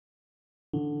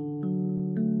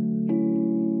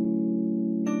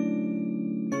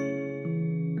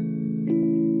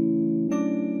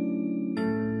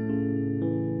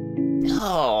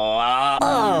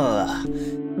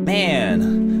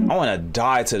gonna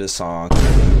die to this song.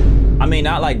 I mean,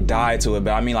 not like die to it,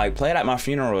 but I mean like play it at my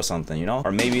funeral or something, you know?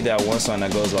 Or maybe that one song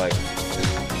that goes like...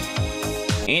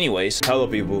 Anyways, hello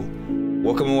people.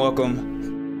 Welcome and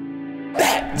welcome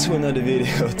back to another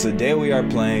video. Today we are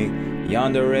playing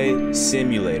Yandere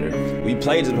Simulator. We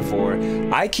played this before.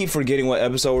 I keep forgetting what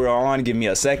episode we're on. Give me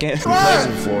a second. We played this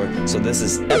before. So this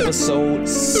is episode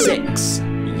 6.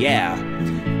 Yeah.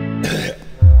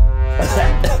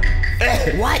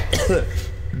 What?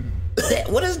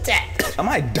 What is that? Am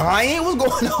I dying? What's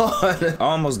going on? I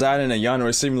almost died in a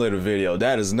Yandere Simulator video.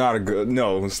 That is not a good...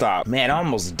 No, stop. Man, I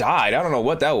almost died. I don't know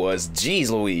what that was. Jeez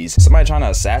Louise. Somebody trying to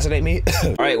assassinate me?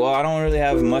 Alright, well, I don't really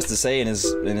have much to say in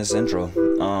this intro.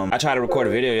 I tried to record a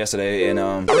video yesterday, and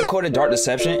I recorded Dark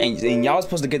Deception, and y'all was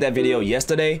supposed to get that video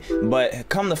yesterday, but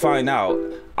come to find out,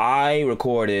 I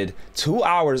recorded 2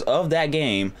 hours of that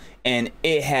game, and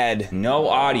it had no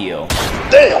audio.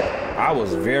 Damn! I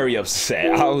was very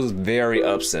upset. I was very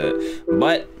upset.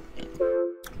 But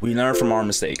we learned from our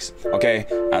mistakes, okay?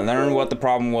 I learned what the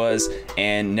problem was,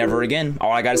 and never again.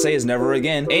 All I gotta say is never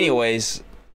again. Anyways,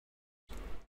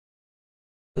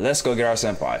 let's go get our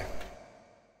senpai.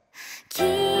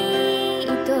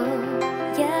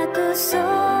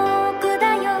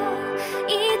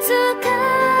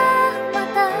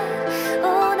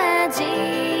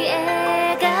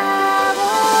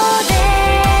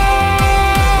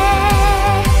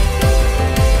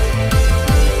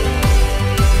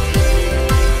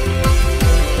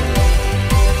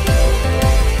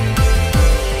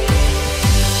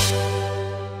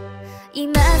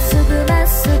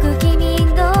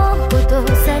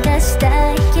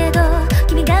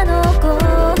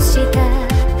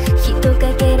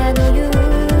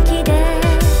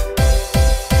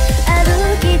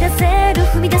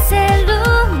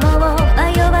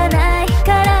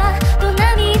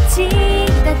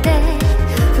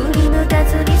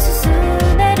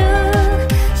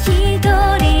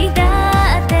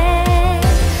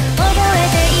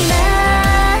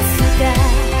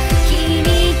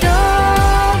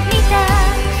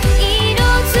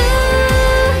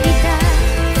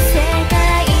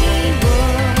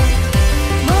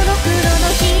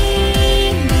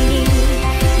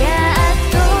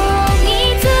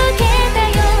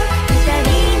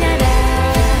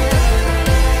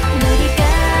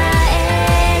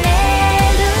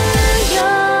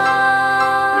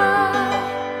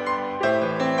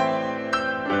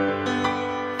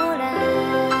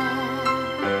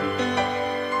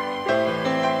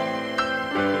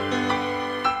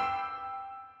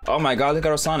 Oh my god, look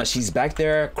at Osana. She's back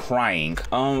there crying.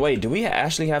 Wait, do we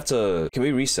actually have to... Can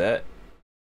we reset?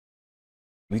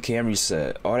 We can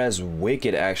reset. Oh, that's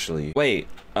wicked, actually. Wait,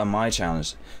 a my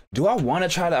challenge. Do I want to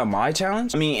try the my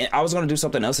challenge? I mean, I was going to do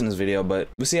something else in this video, but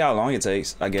we'll see how long it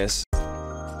takes, I guess.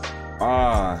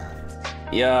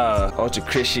 Yeah,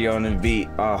 UltraChrishy on the beat.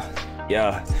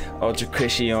 Yeah,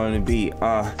 UltraChrishy on the beat.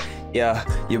 Yeah,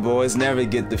 your boys never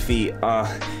get defeat.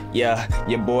 Yeah,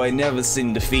 your boy never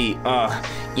seen defeat.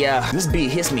 Yeah, this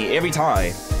beat hits me every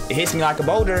time. It hits me like a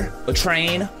boulder, a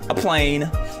train, a plane.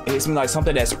 It hits me like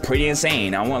something that's pretty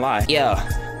insane. I won't lie. Yeah,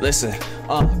 listen.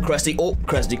 Krusty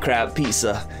Krab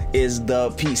pizza is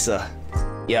the pizza.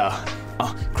 Yeah.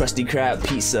 Krusty Krab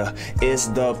pizza is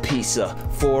the pizza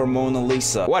for Mona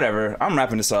Lisa. Whatever. I'm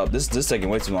wrapping this up. This is taking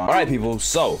way too long. All right, people.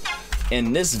 So,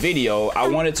 in this video, I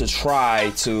wanted to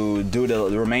try to do the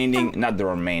remaining, not the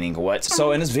remaining, what?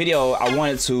 So in this video, I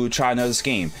wanted to try another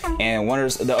scheme. And one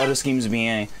of the other schemes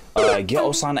being, get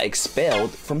Osana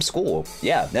expelled from school.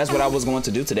 Yeah, that's what I was going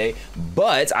to do today.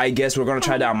 But I guess we're gonna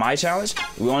try down my challenge.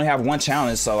 We only have one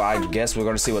challenge, so I guess we're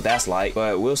gonna see what that's like.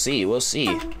 But we'll see, we'll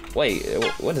see. Wait,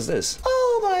 what is this?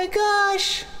 Oh my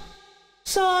gosh.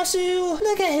 Sasu,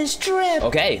 look at his drip.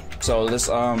 Okay, so let's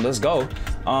go.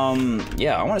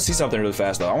 Yeah, I want to see something really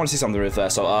fast though. I want to see something really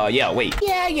fast. So yeah, wait.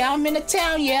 Yeah, I'm in the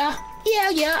town. Yeah,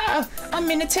 I'm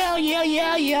in the town.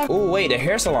 Yeah. Oh wait, the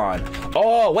hair salon.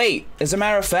 Oh wait, as a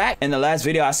matter of fact, in the last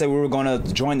video I said we were gonna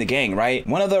join the gang, right?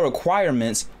 One of the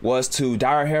requirements was to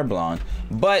dye our hair blonde,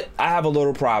 but I have a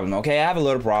little problem. Okay, I have a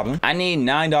little problem. I need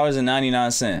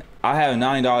 $9.99. I have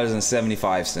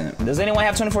 $9.75. Does anyone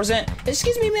have 24 cents?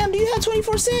 Excuse me, ma'am, do you have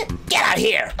 24 cents? Get out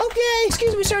here. Okay,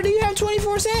 excuse me, sir, do you have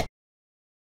 24 cents?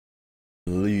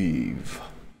 Leave.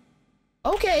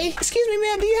 Okay, excuse me,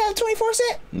 ma'am, do you have 24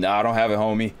 cents? No, I don't have it,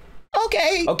 homie.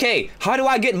 Okay, how do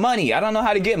I get money? I don't know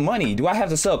how to get money. Do I have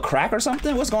to sell crack or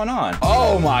something? What's going on?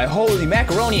 Oh my holy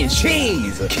macaroni and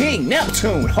cheese! King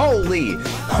Neptune, holy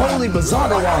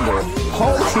Bazonga Wonder.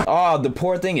 Holy. Oh, the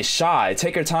poor thing is shy.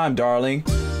 Take your time, darling.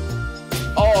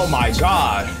 Oh my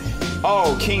god.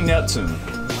 Oh, King Neptune.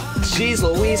 Jeez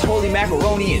Louise, holy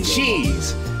macaroni and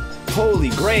cheese. Holy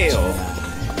grail.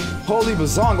 Holy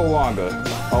bazonga wonga.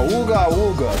 Awooga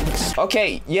awooga.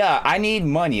 Okay, yeah, I need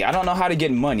money. I don't know how to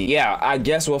get money. Yeah, I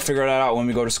guess we'll figure that out when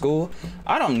we go to school.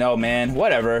 I don't know, man.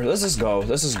 Whatever. Let's just go.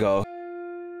 Let's just go.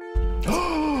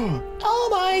 Oh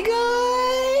my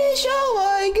gosh. Oh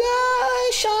my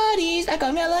gosh. Shawty's like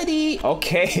a melody.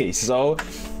 Okay, so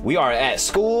we are at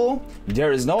school.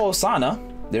 There is no Osana.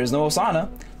 There's no Osana.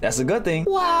 That's a good thing.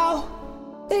 Wow.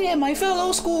 They are my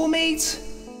fellow schoolmates.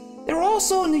 They're all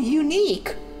so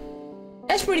unique.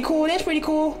 That's pretty cool. That's pretty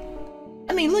cool.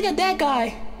 I mean, look at that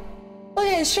guy. Look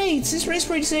at his shades. It's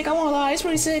pretty sick. I won't lie. It's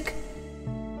pretty sick.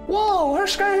 Whoa, her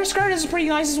skirt is pretty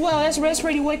nice as well. That's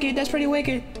pretty wicked. That's pretty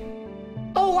wicked.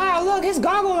 Oh wow, look, his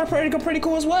goggles are pretty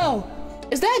cool as well.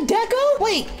 Is that Deco?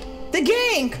 Wait, the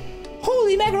gang.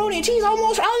 Holy macaroni and cheese! I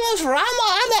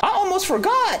almost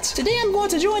forgot. Today I'm going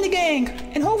to join the gang,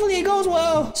 and hopefully it goes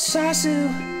well. Sasu,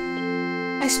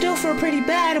 I still feel pretty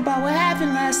bad about what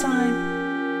happened last time.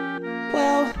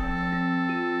 Well,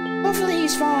 hopefully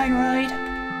he's fine, right?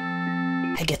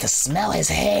 I get to smell his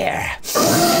hair.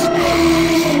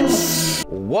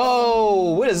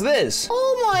 Whoa, what is this?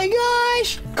 Oh my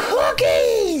gosh,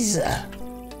 cookies!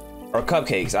 Or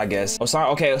cupcakes, I guess. Osana,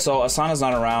 okay, so Asana's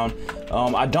not around.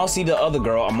 I don't see the other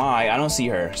girl, Amai. I don't see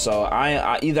her. So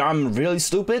I either I'm really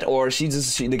stupid or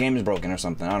the game is broken or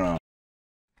something. I don't know.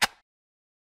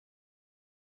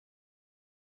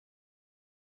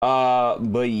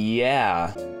 But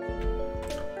yeah.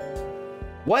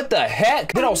 What the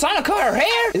heck? Did Osana cut her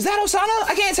hair? Is that Osana?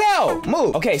 I can't tell.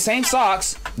 Move. Okay, same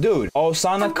socks. Dude,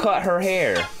 Osana cut her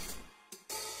hair.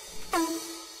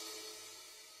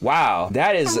 Wow,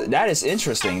 that is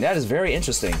interesting. That is very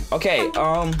interesting. Okay,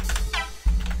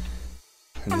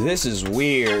 this is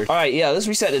weird. All right, yeah, let's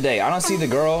reset the day. I don't see the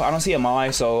girl. I don't see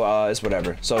Amai, so it's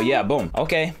whatever. So yeah, boom.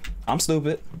 Okay, I'm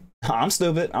stupid. I'm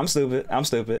stupid. I'm stupid. I'm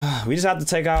stupid. We just have to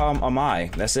take out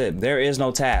Amai. That's it. There is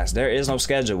no task. There is no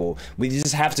schedule. We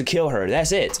just have to kill her.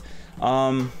 That's it.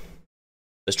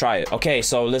 Let's try it. Okay,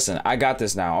 so listen, I got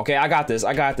this now. Okay, I got this.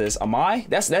 I got this. Amai?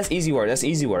 That's easy work. That's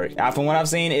easy work. From what I've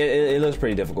seen, it looks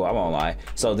pretty difficult. I won't lie.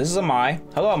 So this is Amai.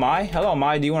 Hello, Amai. Hello,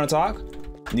 Amai. Do you want to talk?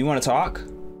 Do you want to talk?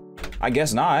 I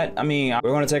guess not. I mean,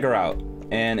 we're going to take her out.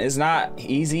 And it's not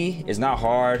easy. It's not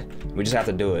hard. We just have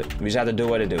to do it. We just have to do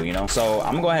what to do, you know? So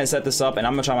I'm gonna go ahead and set this up, and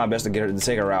I'm gonna try my best to get her to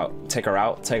take her out. Take her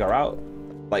out. Take her out.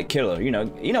 Like kill her. You know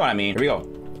what I mean. Here we go.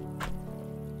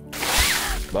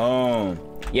 Boom.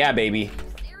 Yeah, baby.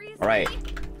 All right. All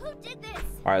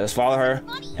right, let's follow her,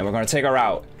 and we're gonna take her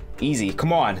out. Easy.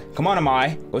 Come on. Come on,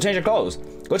 Amai. Go change your clothes.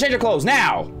 Go change your clothes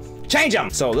now. Change them.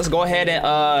 So let's go ahead and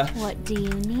What do you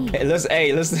need? Let's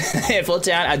full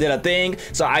town. I did a thing,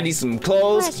 so I need some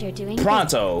clothes.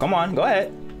 Pronto. Come on, go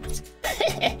ahead.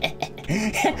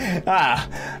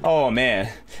 Oh man,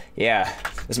 yeah,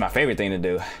 this is my favorite thing to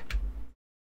do.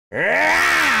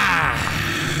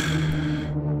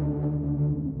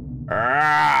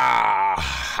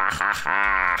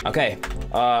 Okay,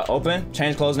 open,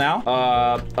 change clothes now.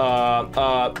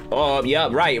 Yeah,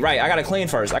 right. I gotta clean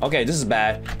first. Okay, this is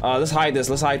bad. Let's hide this.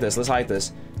 Let's hide this. Let's hide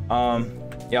this.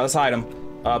 Yeah, let's hide him.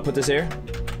 Put this here.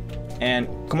 And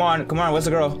come on. Where's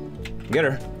the girl? Get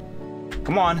her.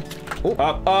 Come on. Ooh,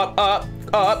 up.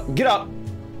 Get up.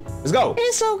 Let's go.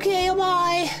 It's okay,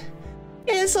 Amai.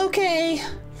 It's okay.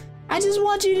 I just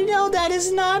want you to know that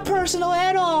it's not personal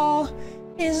at all.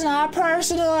 It's not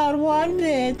personal at one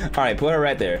bit. All right, put her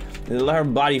right there. Let her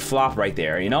body flop right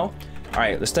there, you know? All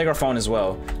right, let's take our phone as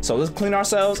well. So let's clean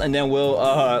ourselves, and then we'll,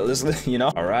 let's, you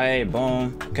know? All right,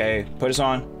 boom. Okay, put this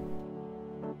on.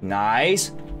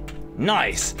 Nice.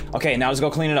 Nice. Okay, now let's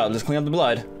go clean it up. Let's clean up the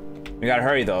blood. We gotta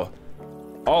hurry, though.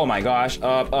 Oh my gosh.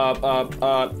 Up.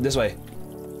 This way.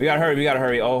 We gotta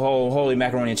hurry. Oh, holy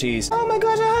macaroni and cheese. Oh my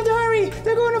gosh, I have to hurry.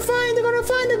 They're gonna find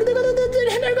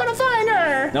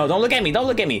her. No, don't look at me. Don't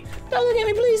look at me,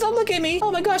 please. Don't look at me. Oh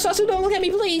my gosh, Sasu, don't look at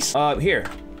me, please. Here.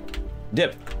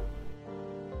 Dip.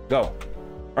 Go.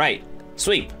 Right.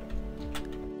 Sweep.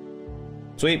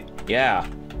 Yeah.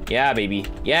 Yeah, baby.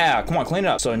 Yeah, come on, clean it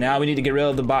up. So now we need to get rid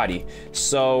of the body.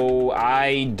 So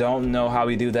I don't know how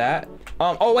we do that.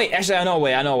 Oh wait, actually I know a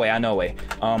way.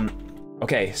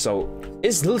 Okay, so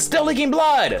it's still leaking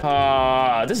blood.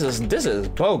 This is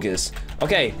bogus.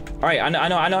 Okay, all right, I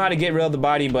know how to get rid of the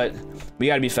body, but we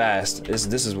gotta be fast.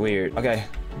 This is weird. Okay,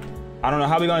 I don't know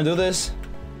how we're gonna do this,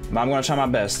 but I'm gonna try my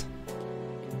best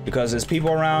because there's people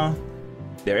around.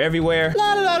 They're everywhere.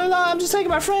 La. I'm just taking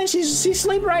my friend. She's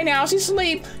asleep right now. She's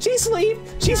asleep.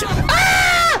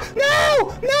 Ah!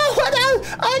 No!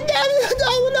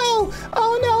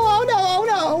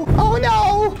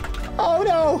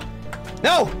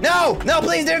 Oh no! No,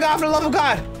 please, dear God, for the love of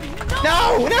God.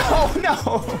 No, no,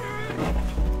 no.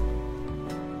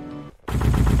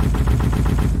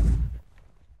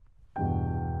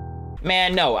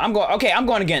 Man, no, I'm going, okay, I'm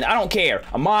going again. I don't care.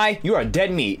 Amai, you are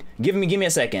dead meat. Give me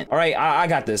a second. All right, I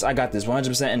got this. I got this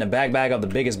 100% in the bag of the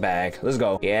biggest bag. Let's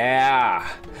go.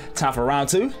 Yeah. Time for round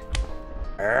 2.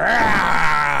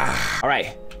 All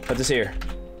right, put this here.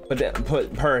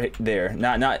 Put her there,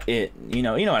 not it. You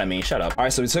know what I mean. Shut up. All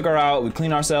right, so we took her out. We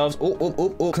clean ourselves.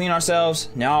 Clean ourselves.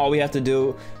 Now all we have to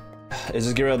do is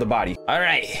just get rid of the body. All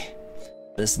right,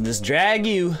 let's drag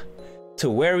you to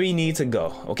where we need to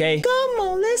go. Okay. Come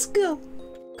on, let's go.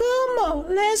 Come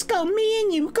on, let's go. Me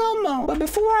and you. Come on. But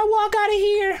before I walk out of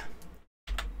here,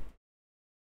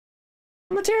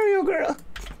 material girl.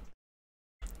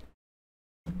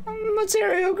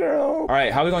 Material girl. All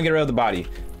right, how are we gonna get rid of the body?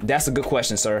 That's a good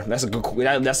question, sir. That's a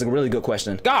really good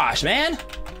question. Gosh, man.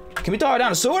 Can we throw it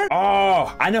down the sewer?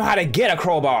 Oh, I know how to get a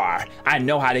crowbar. I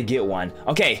know how to get one.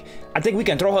 Okay, I think we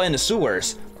can throw her in the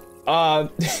sewers. I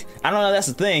don't know if that's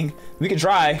the thing. We can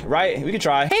try, right? We can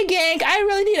try. Hey gang, I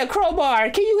really need a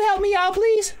crowbar. Can you help me out,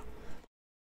 please?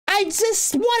 I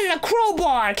just wanted a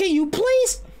crowbar. Can you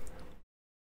please?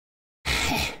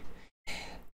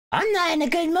 I'm not in a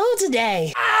good mood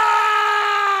today.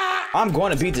 I'm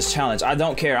going to beat this challenge. I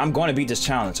don't care. I'm going to beat this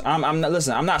challenge. I'm not,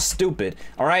 listen, I'm not stupid.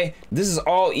 All right. This is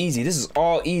all easy. This is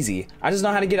all easy. I just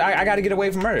know how to get, I got to get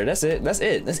away from murder. That's it. That's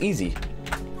it. That's easy.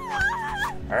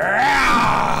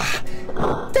 Die!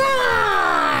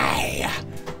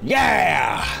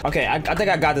 Yeah! Okay, I think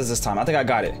I got this time. I think I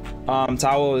got it.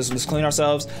 Towel, let's clean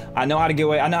ourselves. I know how to get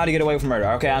away. I know how to get away from murder.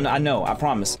 Okay, I know. I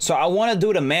promise. So I want to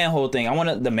do the manhole thing. I want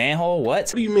to the manhole. What?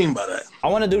 What do you mean by that? I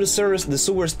want to do the sewers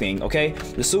thing. Okay,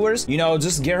 the sewers. You know,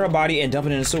 just get her body and dump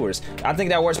it in the sewers. I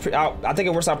think that works. I think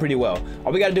it works out pretty well.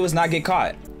 All we gotta do is not get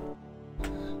caught.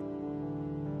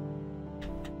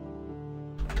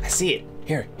 I see it.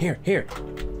 Here.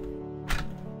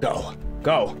 Go.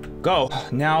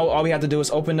 Now all we have to do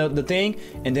is open the thing,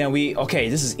 and then okay,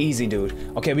 this is easy, dude.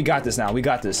 Okay, we got this now. We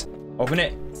got this. Open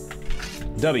it.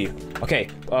 W. Okay.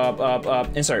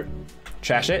 Insert.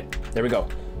 Trash it. There we go.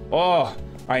 Oh. All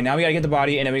right, now we gotta get the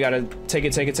body, and then we gotta take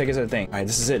it to the thing. All right,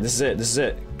 this is it.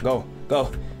 Go.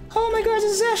 Oh my gosh,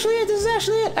 this is actually it.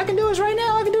 I can do this right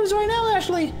now.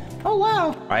 Ashley. Oh wow.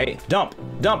 All right, dump.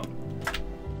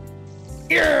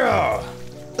 Yeah.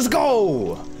 Let's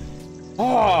go.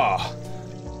 Oh.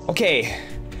 Okay.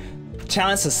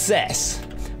 Challenge success.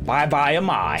 Bye, am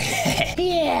I?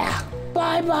 Yeah.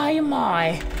 Bye, am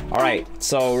I? All right,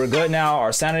 so we're good now.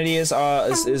 Our sanity is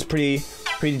pretty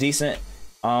decent.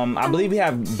 I believe we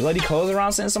have bloody clothes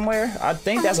around sitting somewhere. I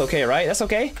think that's okay, right? That's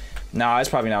okay. Nah, it's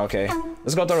probably not okay.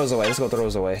 Let's go throw those away.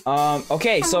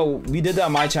 Okay, so we did the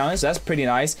my challenge. That's pretty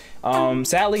nice.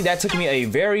 Sadly, that took me a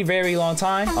very long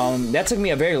time. I'm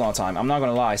not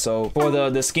gonna lie. So for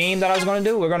the scheme that I was gonna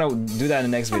do, we're gonna do that in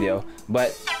the next video.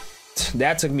 But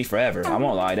that took me forever. I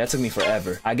won't lie. That took me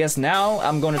forever. I guess now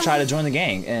I'm gonna try to join the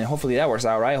gang, and hopefully that works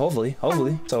out, right? Hopefully.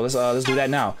 So let's do that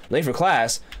now. Late for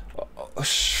class.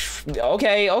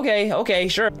 Okay,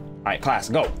 sure. All right, class,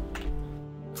 go.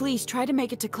 Please try to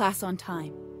make it to class on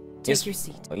time. Take your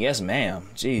seat. Yes, ma'am.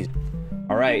 Jeez.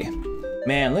 All right.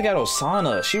 Man, look at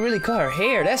Osana. She really cut her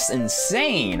hair. That's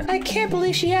insane. I can't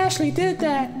believe she actually did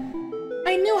that.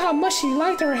 I knew how much she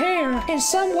liked her hair. In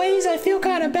some ways, I feel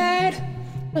kind of bad.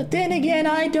 But then again,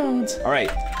 I don't. All right.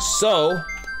 So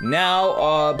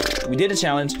now we did a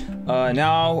challenge.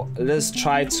 Now let's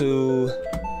try to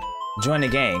join the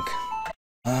gang.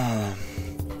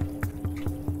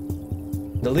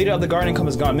 The leader of the garden club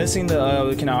has gone missing.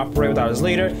 We cannot operate without his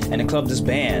leader, and the club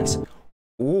disbands.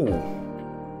 Ooh.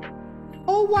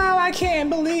 Oh wow, I can't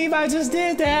believe I just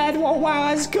did that. Oh wow,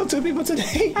 I just killed 2 people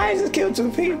today. I just killed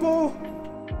 2 people.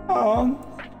 How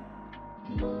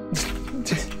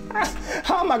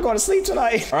am I going to sleep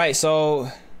tonight? All right, so.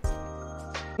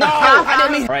 No, I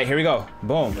didn't mean. All right, here we go.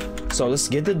 Boom. So let's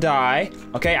get the die.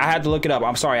 Okay, I had to look it up.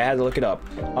 I'm sorry, I had to look it up.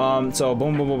 So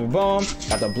boom.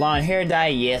 Got the blonde hair dye.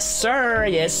 Yes, sir.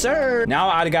 Now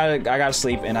I gotta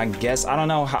sleep, and I guess I don't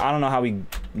know how we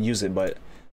use it, but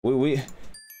we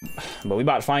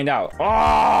about to find out.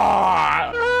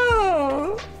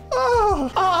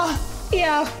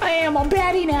 Yeah, I am a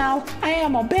baddie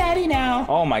now.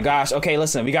 Oh my gosh. Okay,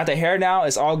 listen, we got the hair now.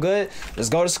 It's all good. Let's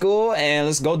go to school and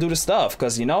let's go do the stuff,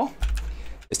 cause you know,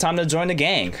 it's time to join the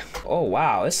gang. Oh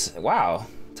wow, wow.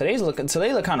 Today look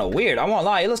kind of weird. I won't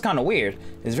lie, it looks kind of weird.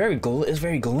 It's very gloomy. It's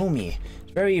very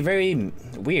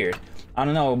weird. I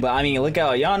don't know, but I mean, look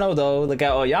at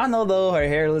AYANO though. Her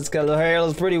hair looks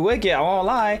pretty wicked. I won't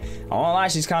lie.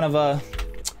 She's kind of a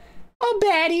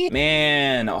baddie.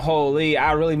 Man, holy,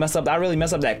 I really messed up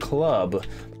that club.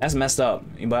 That's messed up,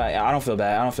 but I don't feel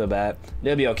bad.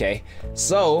 They'll be okay.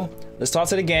 So let's talk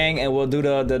to the gang and we'll do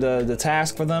the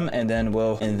task for them, and then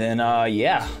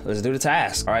yeah, let's do the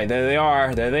task. All right, there they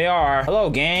are. Hello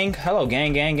gang. All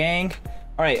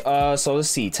right, so let's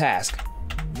see, task.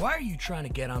 Why are you trying to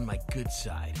get on my good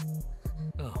side?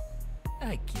 Oh,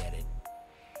 I get it.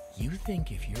 You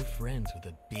think if you're friends with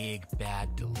a big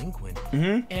bad delinquent,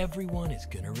 everyone is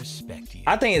gonna respect you.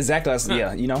 I think exactly that's,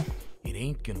 yeah, you know. It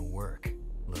ain't gonna work.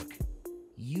 Look,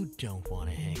 you don't want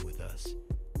to hang with us.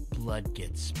 Blood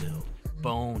gets spilled,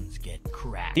 bones get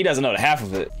cracked. He doesn't know the half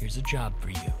of it. Here's a job for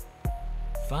you.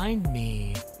 Find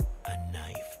me a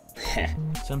knife.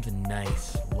 Something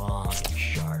nice, long, and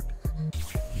sharp.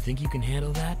 You think you can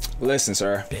handle that? Listen,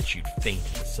 sir. Bet you'd faint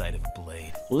at the sight of a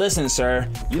blade. Listen, sir.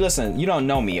 You don't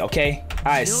know me, okay?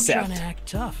 I Still accept. trying to act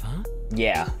tough, huh?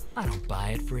 Yeah. I don't buy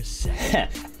it for a second.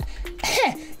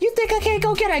 You think I can't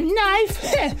go get a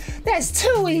knife? That's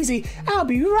too easy. I'll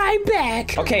be right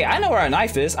back. Okay, I know where a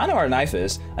knife is. A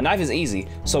knife is easy.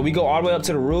 So we go all the way up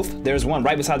to the roof. There's one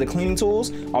right beside the cleaning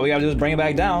tools. All we gotta do is bring it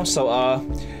back down. So,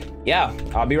 yeah,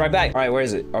 I'll be right back. All right, where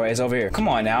is it? All right, it's over here. Come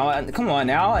on now.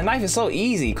 A knife is so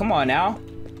easy. Come on now.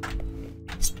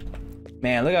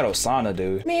 Man, look at Osana,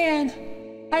 dude. Man,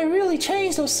 I really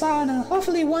changed Osana.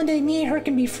 Hopefully one day me and her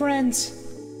can be friends.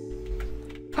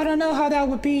 I don't know how that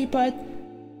would be, but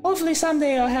hopefully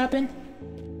someday it'll happen.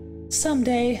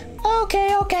 Someday.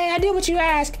 Okay, I did what you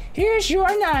asked. Here's your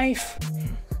knife.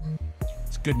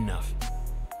 It's good enough.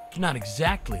 It's not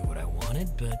exactly what I wanted,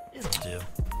 but it'll do.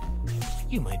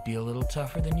 You might be a little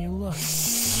tougher than you look. And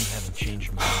you haven't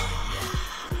changed my mind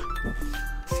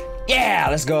yet. Yeah,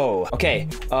 let's go. Okay,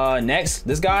 next,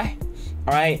 this guy.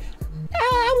 All right.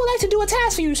 I would like to do a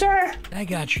task for you, sir. I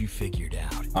got you figured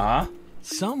out. Uh-huh.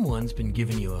 Someone's been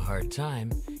giving you a hard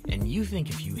time, and you think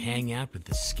if you hang out with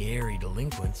the scary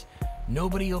delinquents,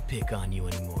 nobody will pick on you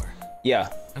anymore. Yeah.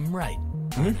 I'm right,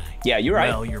 aren't I? Yeah, you're right.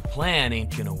 Well, your plan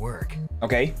ain't gonna work.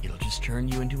 Okay. It'll just turn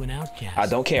you into an outcast. I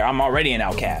don't care. I'm already an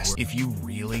outcast. If you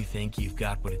really think you've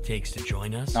got what it takes to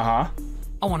join us, Uh-huh.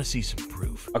 I want to see some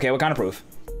proof. Okay, what kind of proof?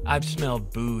 I've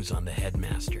smelled booze on the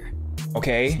headmaster.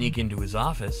 Okay. Sneak into his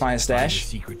office. Find a stash. Find a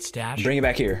secret stash. Bring it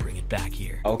back here. Bring it back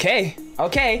here. Okay.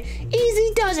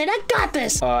 Easy does it. I got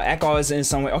this. Alcohol is in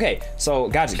some way. Okay, so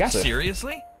gotcha.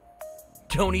 Seriously?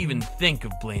 Don't even think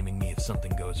of blaming me if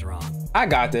something goes wrong. I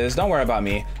got this. Don't worry about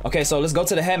me. Okay, so let's go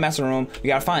to the headmaster room. We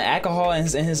gotta find alcohol in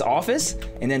his office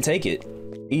and then take it.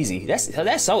 Easy.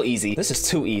 That's so easy. This is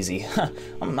too easy.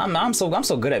 I'm so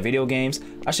good at video games.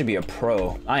 I should be a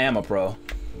pro. I am a pro.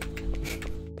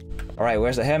 All right,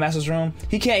 where's the headmaster's room?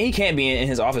 He can't be in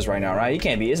his office right now, right? He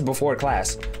can't be. It's before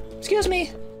class. Excuse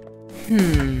me.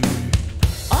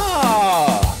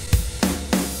 Oh.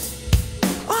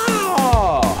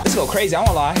 Let's go crazy. I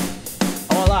won't lie.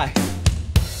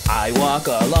 I walk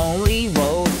a lonely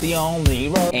road, the only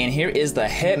road. And here is the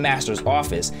headmaster's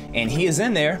office, and he is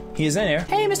in there. Hey,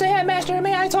 Mr. Headmaster,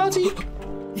 may I talk to you?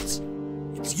 It's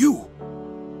you.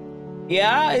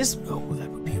 Yeah, it's. No, that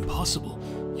would be impossible.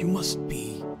 You must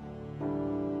be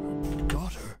her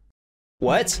daughter.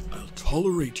 What? I'll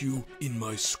tolerate you in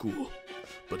my school,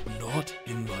 but not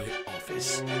in my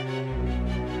office.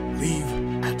 Leave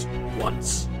at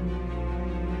once.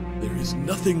 There is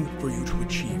nothing for you to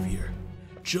achieve here.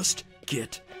 Just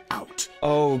get out.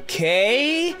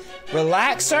 Okay.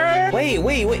 Relax, sir.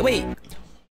 Wait.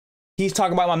 He's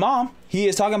talking about my mom. He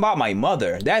is talking about my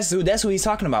mother. That's who he's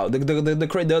talking about.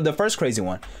 The first crazy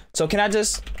one. So can I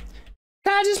just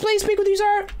please speak with you,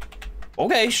 sir?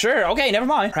 Okay, sure. Okay, never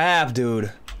mind. Crap,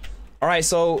 dude. All right,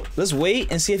 so let's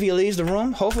wait and see if he leaves the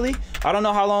room. Hopefully, I don't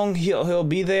know how long he'll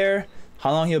be there,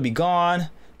 how long he'll be gone.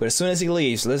 But as soon as he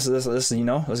leaves, let's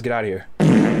get out of here.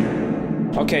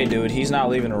 Okay, dude, he's not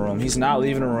leaving the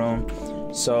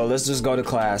room. So let's just go to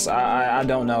class. I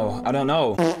don't know.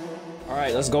 All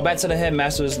right, let's go back to the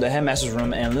headmaster's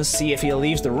room and let's see if he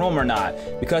leaves the room or not.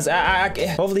 Because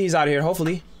hopefully he's out of here.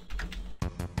 Hopefully. All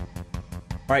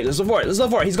right, let's look for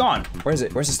it. He's gone. Where is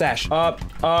it? Where's the stash?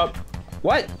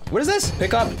 What? What is this?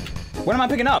 Pick up. What am I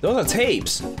picking up? Those are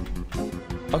tapes.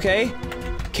 Okay.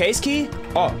 Case key?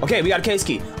 Oh, okay, we got a case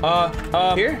key.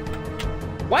 Here?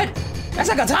 What? That's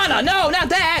a katana. No, not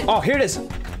that. Oh, here it is.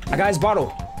 I got his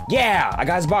bottle. Yeah, I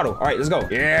got his bottle. All right, let's go.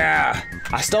 Yeah,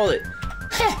 I stole it.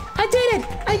 I did it.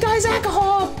 I got his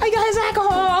alcohol.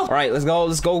 All right, let's go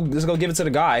give it to the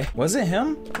guy. Was it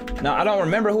him? No, I don't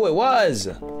remember who it was.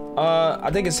 I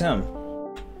think it's him.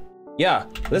 Yeah,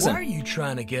 listen. Why are you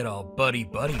trying to get all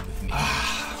buddy-buddy with me?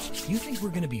 You think we're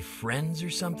gonna be friends or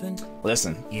something?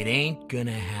 Listen, It ain't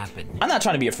gonna happen. I'm not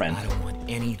trying to be a friend. I don't want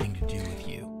anything to do with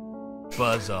you.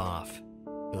 Buzz off.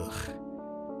 Ugh.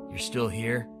 You're still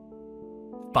here?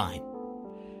 Fine.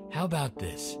 How about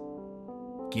this?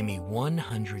 Give me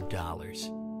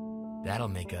 $100. That'll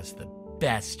make us the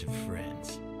best of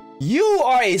friends. You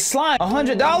are a slime.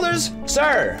 $100?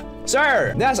 Sir,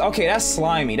 that's okay, that's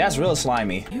slimy. That's real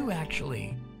slimy. You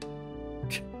actually...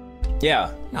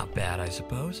 Yeah. Not bad, I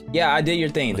suppose. Yeah, I did your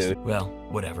thing, dude. Well,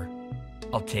 whatever.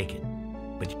 I'll take it.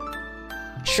 But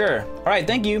Sure. All right,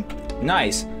 thank you.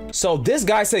 Nice. So this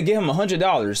guy said give him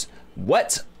 $100.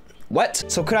 What?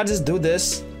 So could I just do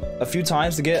this a few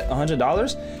times to get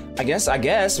 $100? I guess,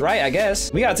 right? I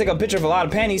guess. We gotta take a picture of a lot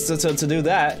of panties to do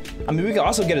that. I mean, we could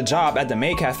also get a job at the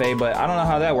maid cafe, but I don't know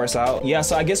how that works out. Yeah,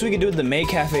 so I guess we could do the maid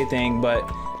cafe thing,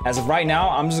 but as of right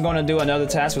now, I'm just gonna do another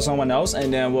task for someone else,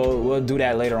 and then we'll do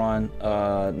that later on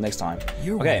next time.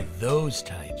 You're okay. one of those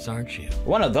types, aren't you?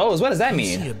 One of those? What does that You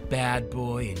mean? see a bad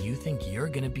boy and you think you're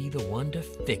gonna be the one to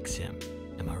fix him.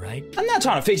 Am I right? I'm not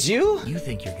trying to fix you. You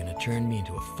think you're gonna turn me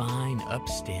into a fine,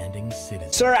 upstanding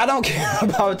citizen. Sir, I don't care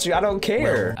about you. I don't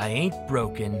care. Well, I ain't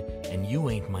broken, and you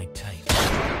ain't my type.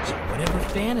 So whatever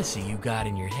fantasy you got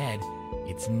in your head,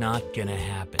 it's not gonna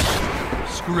happen.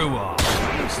 Screw off.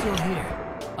 I'm still here.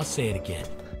 I'll say it again.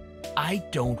 I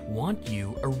don't want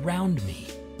you around me.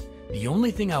 The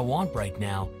only thing I want right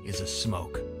now is a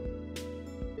smoke.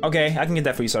 Okay, I can get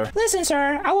that for you, sir. Listen,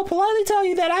 sir, I will politely tell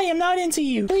you that I am not into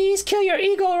you. Please kill your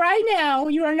ego right now.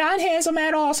 You are not handsome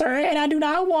at all, sir, and I do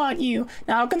not want you.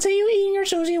 Now continue eating your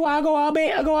sushi while I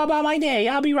go about my day.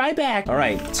 I'll be right back. All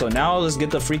right, so now let's get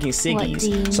the freaking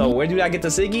ciggies. So where do I get the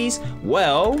ciggies?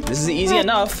 Well, this is easy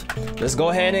enough. Let's go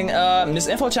ahead and Miss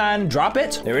Info-chan, drop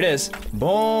it. There it is.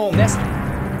 Boom. That's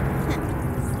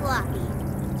Sloppy.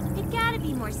 It gotta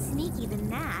be more sneaky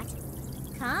than that.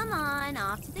 Come on,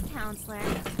 off to the counselor.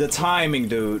 the timing,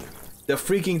 dude. The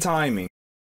freaking timing.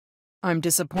 I'm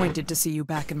disappointed to see you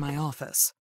back in my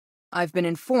office. I've been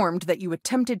informed that you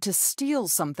attempted to steal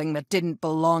something that didn't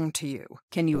belong to you.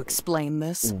 Can you explain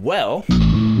this? Well,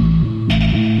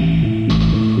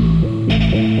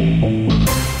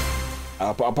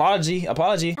 apology.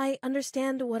 I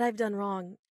understand what I've done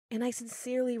wrong, and I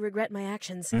sincerely regret my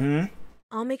actions. Mm-hmm.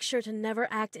 I'll make sure to never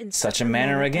act in Such a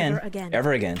manner again.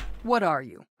 Ever again. What are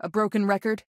you, a broken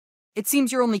record? It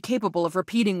seems you're only capable of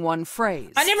repeating one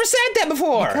phrase. I never said that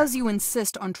before! Because you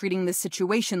insist on treating this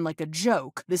situation like a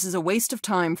joke, this is a waste of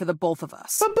time for the both of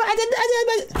us. But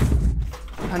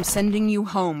I'm sending you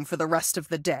home for the rest of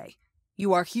the day.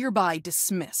 You are hereby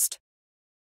dismissed.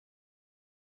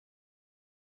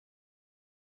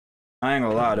 I ain't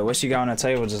gonna lie, the what she got on the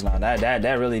table just now,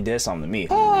 that really did something to me.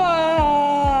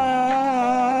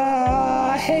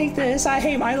 I hate this. I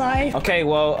hate my life. Okay,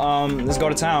 well, let's go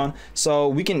to town. So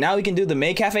we can do the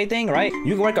maid cafe thing, right?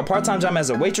 You can work a part-time job as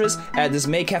a waitress at this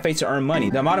maid cafe to earn money.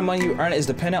 The amount of money you earn is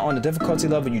dependent on the difficulty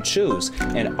level you choose,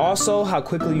 and also how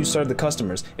quickly you serve the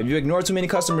customers. If you ignore too many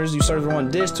customers, you serve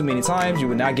one dish too many times, you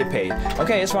would not get paid.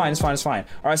 Okay, it's fine. All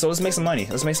right, so let's make some money.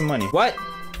 What?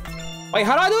 Wait,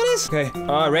 how do I do this? Okay,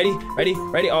 ready?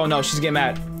 Oh no, she's getting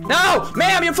mad. No,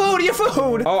 ma'am, your food.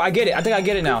 Oh, I get it. I think I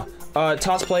get it now.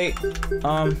 Toss plate.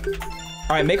 All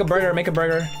right, make a burger.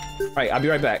 All right, I'll be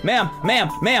right back. Ma'am,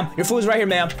 your food's right here,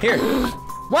 ma'am. Here.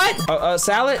 What?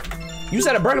 Salad? You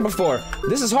said a burger before.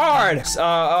 This is hard.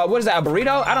 What is that, a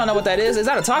burrito? I don't know what that is. Is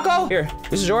that a taco? Here,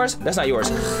 this is yours? That's not yours.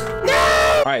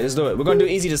 No! All right, let's do it. We're gonna do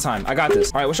it easy this time. I got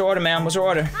this. All right, what's your order, ma'am? What's your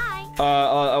order? Hi.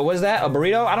 What is that? A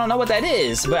burrito? I don't know what that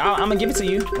is, but I'm gonna give it to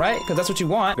you, right? Because that's what you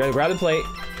want. Grab the plate.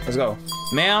 Let's go.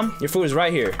 Ma'am, your food is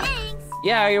right here. Thanks.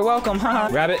 Yeah, you're welcome. Haha.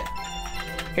 Grab it.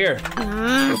 Here.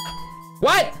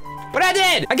 What? What I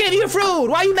did? I gave you your food.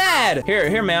 Why are you mad?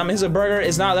 Here, ma'am. Here's a burger.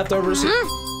 It's not leftovers.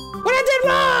 What I did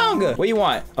wrong? What do you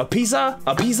want? A pizza?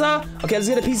 Okay, let's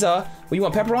get a pizza. What, you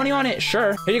want pepperoni on it?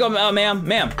 Sure. Here you go, ma'am.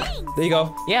 There you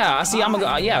go. Yeah, I see. I'm gonna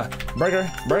go. Yeah. Burger.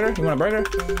 You want a burger?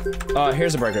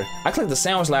 Here's a burger. I clicked the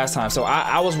sandwich last time, so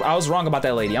I was wrong about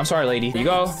that lady. I'm sorry, lady. Here you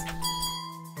go.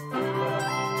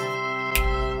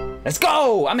 Let's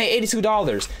go! I made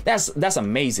 $82. That's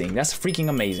amazing. That's freaking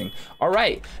amazing. All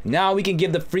right, now we can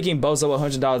give the freaking bozo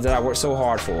 $100 that I worked so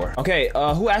hard for. Okay,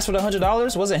 who asked for the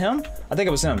 $100? Was it him? I think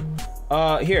it was him.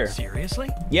 Here. Seriously?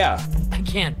 Yeah. I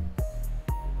can't.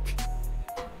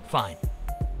 Fine.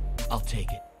 I'll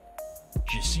take it.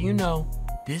 Just so you know,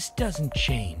 this doesn't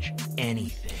change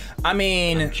anything. I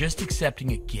mean, I'm just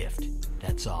accepting a gift.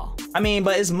 That's all. I mean,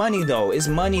 but it's money though.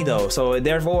 So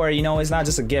therefore, you know, it's not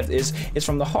just a gift. It's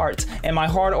from the heart and my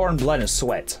hard-earned blood and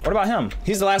sweat. What about him?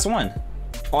 He's the last one.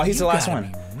 Oh, he's the last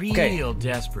one. real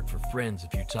desperate for friends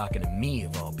if you're talking to me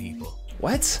of all people.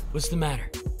 What? What's the matter?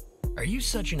 Are you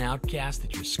such an outcast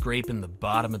that you're scraping the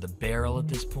bottom of the barrel at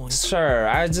this point? Sir,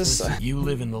 I just... Listen, you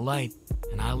live in the light,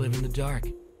 and I live in the dark.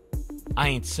 I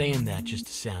ain't saying that just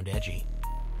to sound edgy.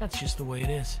 That's just the way it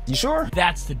is. You sure?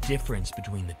 That's the difference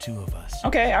between the two of us.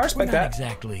 Okay, I respect We're not that.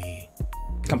 Exactly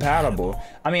Compatible.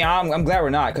 I mean, I'm glad we're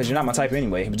not, because you're not my type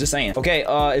anyway. But just saying. Okay,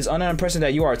 it's under the impression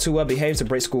that you are too well behaved to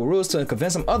break school rules. To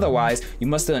convince them otherwise, you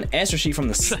must do an answer sheet from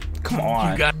the... Come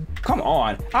on. Come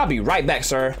on. I'll be right back,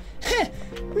 sir.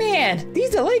 Man,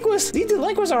 these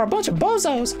delinquents are a bunch of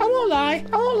bozos. I won't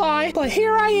lie. But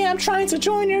here I am trying to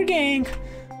join your gang.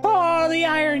 Oh, the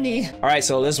irony. All right,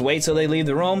 so let's wait till they leave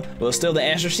the room. We'll steal the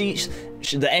answer sheets.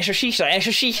 We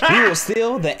will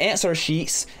steal the answer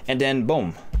sheets, and then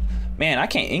boom. Man, I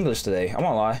can't English today. I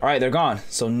won't lie. All right, they're gone.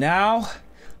 So now,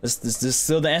 let's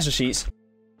steal the answer sheets.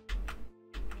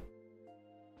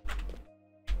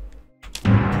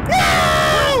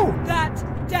 No! That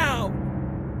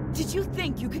down! Did you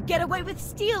think you could get away with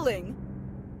stealing?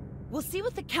 We'll see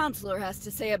what the counselor has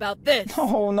to say about this.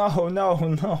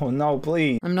 No,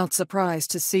 please. I'm not surprised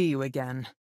to see you again.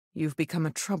 You've become a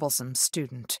troublesome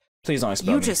student. Please don't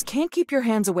expel me. You just can't keep your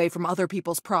hands away from other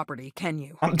people's property, can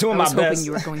you? I'm doing my best. I was hoping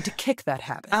you were going to kick that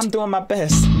habit. I'm doing my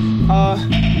best.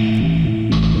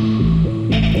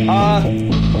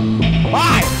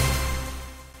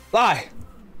 Lie!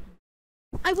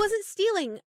 I wasn't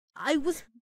stealing. I was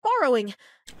borrowing.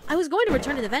 I was going to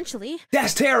return it eventually.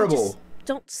 That's terrible!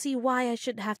 Don't see why I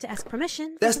should have to ask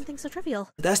permission for something so trivial.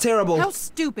 That's terrible. How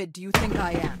stupid do you think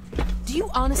I am? Do you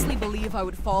honestly believe I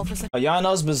would fall for such—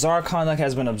 Ayano's bizarre conduct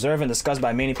has been observed and discussed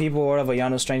by many people. Word of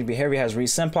Ayano's strange behavior has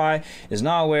reached senpai. Is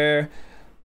not aware.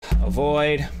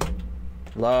 Avoid.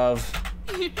 Love.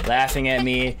 Laughing at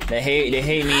me. They hate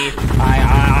me.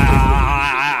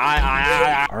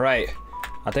 Alright.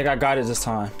 I think I got it this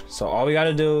time. So all we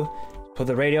gotta do, put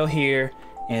the radio here,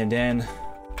 and then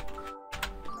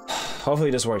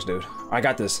hopefully this works, dude. I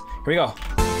got this. Here we go.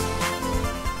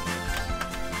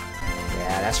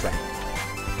 Yeah, that's right.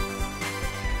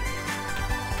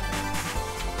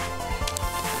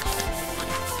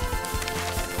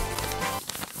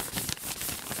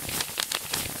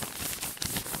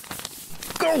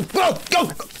 Go!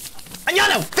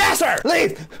 Ayano, faster!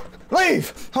 Leave!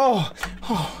 Oh,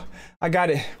 I got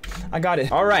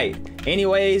it. All right.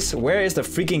 Anyways, where is the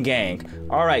freaking gang?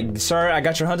 All right, sir, I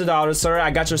got your $100. Sir,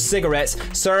 I got your cigarettes.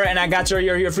 Sir, and I got your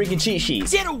freaking cheat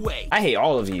sheets. Get away! I hate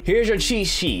all of you. Here's your cheat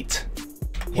sheet.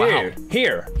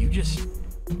 Here. You just...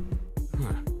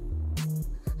 Huh.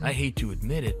 I hate to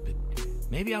admit it, but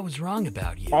maybe I was wrong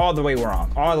about you. All the way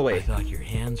wrong. All the way. I thought your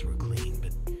hands were clean,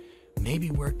 but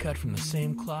maybe we're cut from the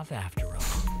same cloth after all.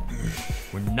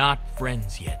 We're not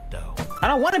friends yet, though. I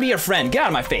don't want to be your friend. Get out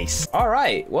of my face. All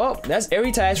right. Well, that's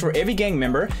every task for every gang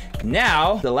member.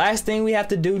 Now, the last thing we have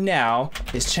to do now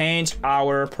is change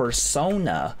our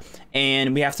persona.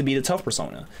 And we have to be the tough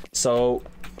persona. So,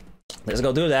 let's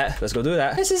go do that. This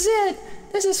is it.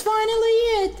 This is finally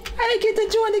it. I get to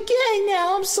join the gang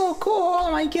now. I'm so cool.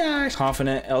 Oh my gosh.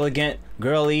 Confident, elegant,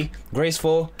 girly,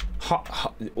 graceful.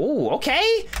 Ooh,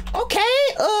 okay. Okay,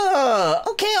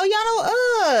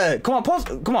 Ayano, come on, pause.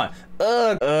 Come on.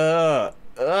 Yeah.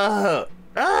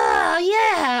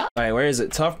 All right, where is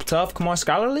it? Tough. Come on,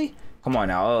 scholarly. Come on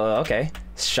now. Okay.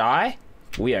 Shy.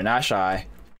 We are not shy.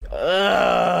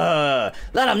 Let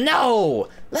them know.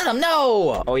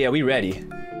 Oh yeah, we ready.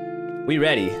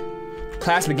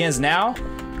 Class begins now.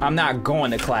 I'm not going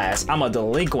to class. I'm a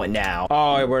delinquent now.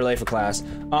 Oh, we're late for class.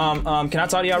 Can I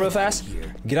talk to y'all real fast?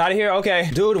 Get out of here. Okay,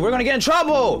 dude, we're gonna get in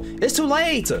trouble. It's too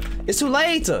late. It's too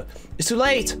late.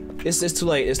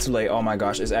 Oh my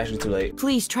gosh, it's actually too late.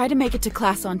 Please try to make it to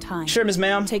class on time. Sure, Miss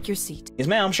Ma'am. Take your seat. Yes,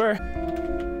 ma'am, sure.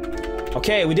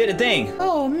 Okay, we did a thing.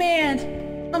 Oh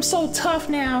man, I'm so tough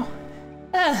now.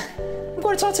 I'm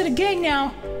going to talk to the gang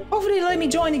now. Hopefully they let me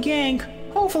join the gang.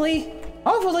 Hopefully.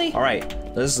 All right,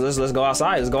 let's go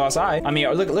outside. I mean,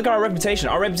 look at our reputation.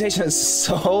 Our reputation is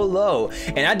so low,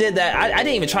 and I did that. I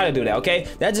didn't even try to do that. Okay,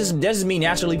 that's just me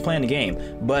naturally playing the game.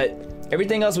 But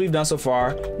everything else we've done so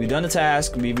far, we've done the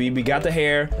task. We got the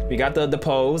hair. We got the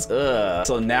pose.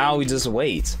 So now we just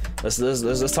wait. Let's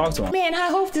talk to him. Man, I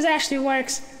hope this actually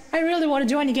works. I really want to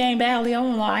join the gang badly. I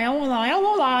won't lie.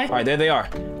 All right, there they are.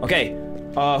 Okay,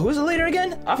 who's the leader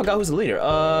again? I forgot who's the leader.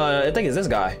 I think it's this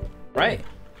guy, right?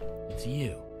 It's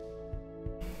you.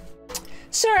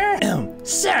 Sir,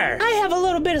 I have a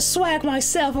little bit of swag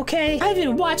myself, okay? I've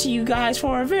been watching you guys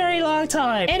for a very long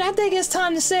time, and I think it's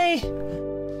time to say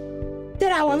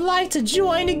that I would like to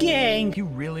join the gang. You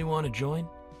really want to join?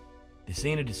 This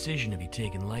ain't a decision to be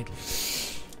taken lightly.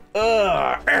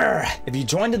 If you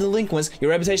join the delinquents,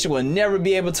 your reputation will never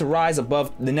be able to rise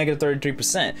above the negative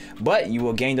 33%, but you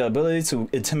will gain the ability to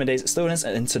intimidate students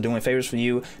into doing favors for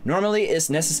you. Normally, it is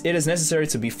necessary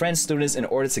to befriend students in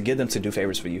order to get them to do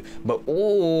favors for you. But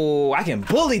oh, I can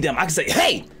bully them. I can say,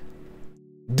 hey,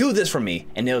 do this for me,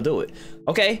 and they'll do it.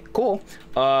 Okay, cool.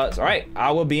 All right,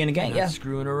 I will be in the gang. Not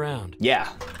screwing around. Yeah.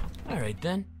 All right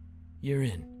then, you're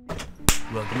in.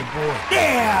 Welcome aboard.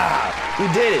 Yeah,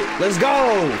 we did it. Let's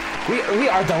go. We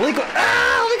are delinquent.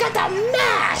 Oh, we got the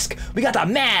mask. We got the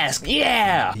mask.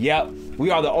 Yeah. Yep. We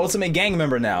are the ultimate gang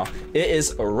member now. It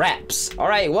is raps. All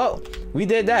right. Well, we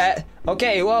did that.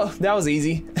 Okay. Well, that was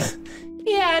easy.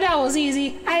 Yeah, that was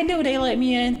easy. I knew they let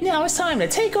me in. Now it's time to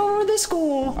take over the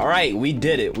school. All right, we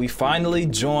did it. We finally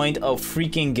joined a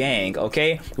freaking gang.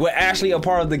 Okay, we're actually a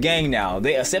part of the gang now.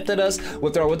 They accepted us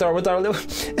with our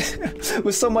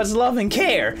with so much love and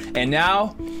care, and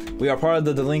now we are part of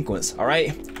the delinquents. All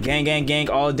right, gang, gang, gang,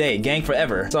 all day, gang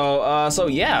forever. So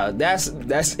yeah, that's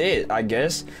it. I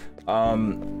guess.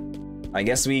 I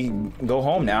guess we go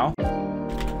home now.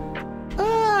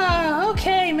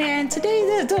 Okay, man,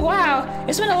 wow,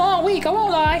 it's been a long week, I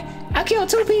won't lie. I killed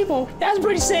 2 people. That's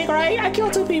pretty sick, right? I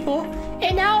killed 2 people.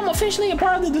 And now I'm officially a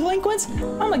part of the delinquents.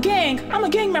 I'm a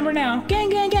gang member now. Gang,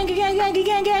 gang, gang, gang, gang,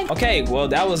 gang, gang. Okay, well,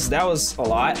 that was a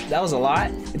lot. That was a lot.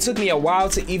 It took me a while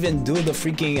to even do the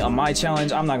freaking my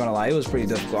challenge. I'm not gonna lie, it was pretty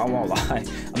difficult, I won't lie.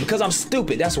 Because I'm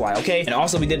stupid, that's why, okay? And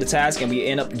also we did the task and we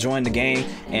end up joining the gang,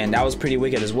 and that was pretty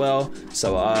wicked as well.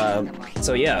 So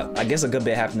yeah, I guess a good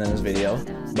bit happened in this video.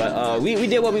 But we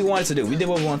did what we wanted to do. We did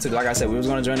what we wanted to do. Like I said, we was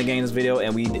gonna join the gang in this video,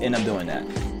 and we ended up doing that.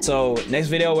 So next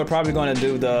video, we're probably gonna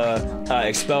do the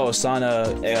expel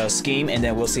Osana scheme, and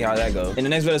then we'll see how that goes. In the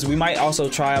next videos, we might also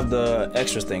try out the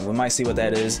extras thing. We might see what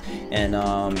that is, and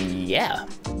yeah.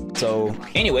 So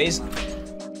anyways,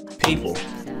 people,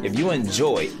 if you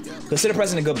enjoyed, consider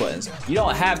pressing the good buttons. You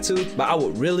don't have to, but I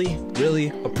would really, really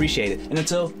appreciate it. And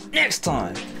until next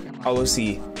time, I will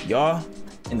see y'all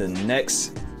in the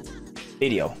next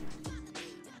video.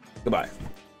 Goodbye.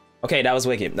 Okay, that was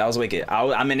wicked. That was wicked.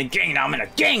 I'm in a gang now. I'm in a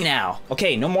gang now.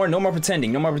 Okay, no more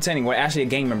pretending. No more pretending. We're actually a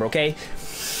gang member. Okay.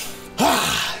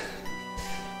 I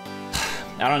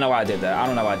don't know why I did that. I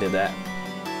don't know why I did that.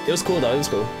 It was cool though. It was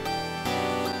cool.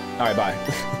 All right,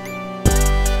 bye.